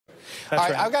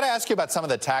Right. I've got to ask you about some of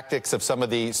the tactics of some of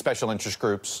the special interest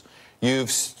groups.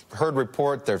 You've heard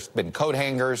report there's been coat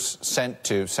hangers sent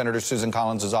to Senator Susan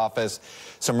Collins' office,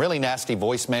 some really nasty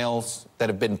voicemails that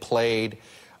have been played.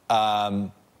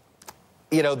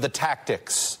 You know, the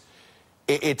tactics.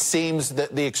 It seems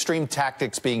that the extreme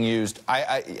tactics being used,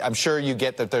 I'm sure you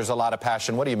get that there's a lot of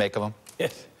passion. What do you make of them?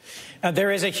 Yes.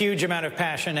 There is a huge amount of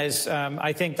passion, as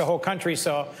I think the whole country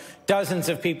saw. Dozens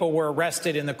of people were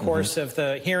arrested in the course of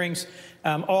the hearings.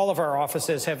 All of our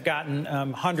offices have gotten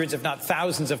hundreds, if not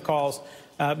thousands, of calls,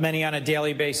 many on a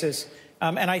daily basis.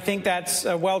 And I think that's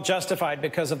well justified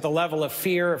because of the level of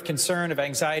fear, of concern, of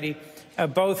anxiety,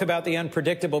 both about the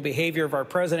unpredictable behavior of our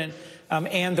president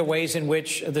and the ways in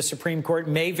which the Supreme Court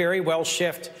may very well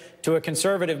shift to a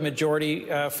conservative majority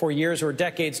for years or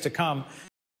decades to come.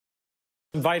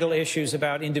 Vital issues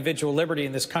about individual liberty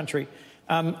in this country.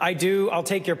 I'll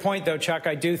take your point, though, Chuck.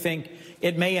 I do think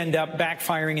it may end up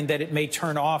backfiring in that it may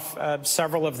turn off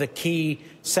several of the key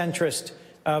centrist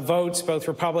votes, both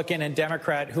Republican and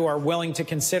Democrat, who are willing to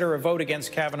consider a vote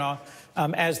against Kavanaugh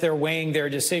as they're weighing their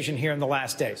decision here in the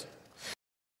last days.